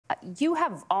You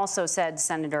have also said,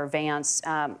 Senator Vance,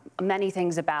 many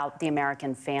things about the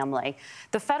American family.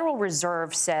 The Federal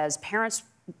Reserve says parents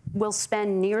will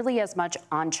spend nearly as much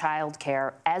on child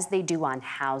care as they do on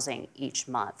housing each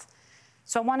month.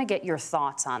 So I want to get your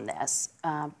thoughts on this.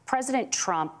 President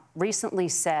Trump recently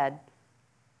said,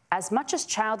 as much as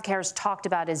child care is talked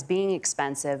about as being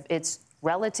expensive, it's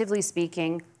relatively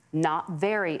speaking not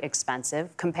very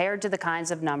expensive compared to the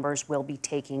kinds of numbers we'll be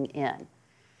taking in.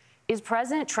 Is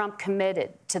President Trump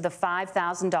committed to the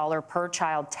 $5,000 per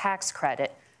child tax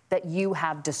credit that you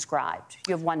have described?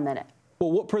 You have 1 minute.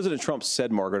 Well, what President Trump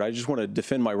said, Margaret, I just want to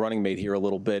defend my running mate here a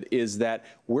little bit, is that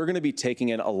we're going to be taking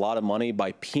in a lot of money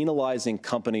by penalizing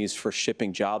companies for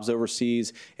shipping jobs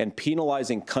overseas and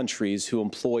penalizing countries who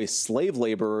employ slave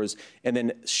laborers and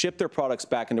then ship their products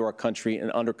back into our country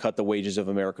and undercut the wages of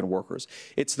American workers.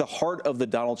 It's the heart of the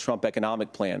Donald Trump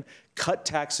economic plan. Cut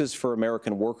taxes for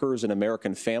American workers and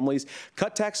American families.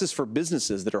 Cut taxes for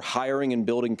businesses that are hiring and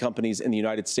building companies in the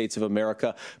United States of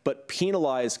America, but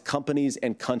penalize companies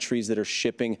and countries that are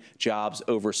shipping jobs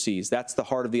overseas. That's the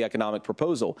heart of the economic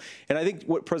proposal. And I think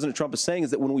what President Trump is saying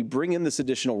is that when we bring in this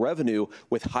additional revenue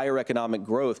with higher economic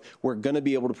growth, we're going to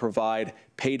be able to provide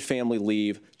paid family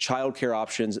leave, child care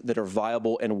options that are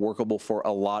viable and workable for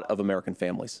a lot of American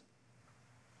families.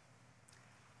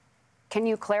 Can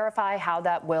you clarify how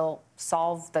that will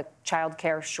solve the child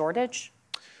care shortage?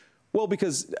 Well,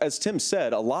 because as Tim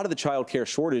said, a lot of the child care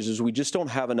shortage is we just don't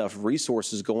have enough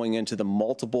resources going into the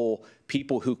multiple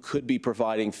people who could be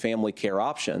providing family care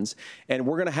options. And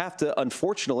we're going to have to,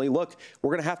 unfortunately, look,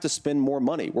 we're going to have to spend more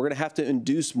money. We're going to have to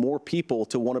induce more people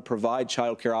to want to provide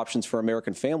child care options for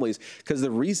American families, because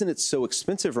the reason it's so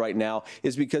expensive right now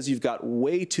is because you've got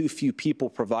way too few people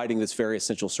providing this very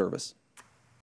essential service.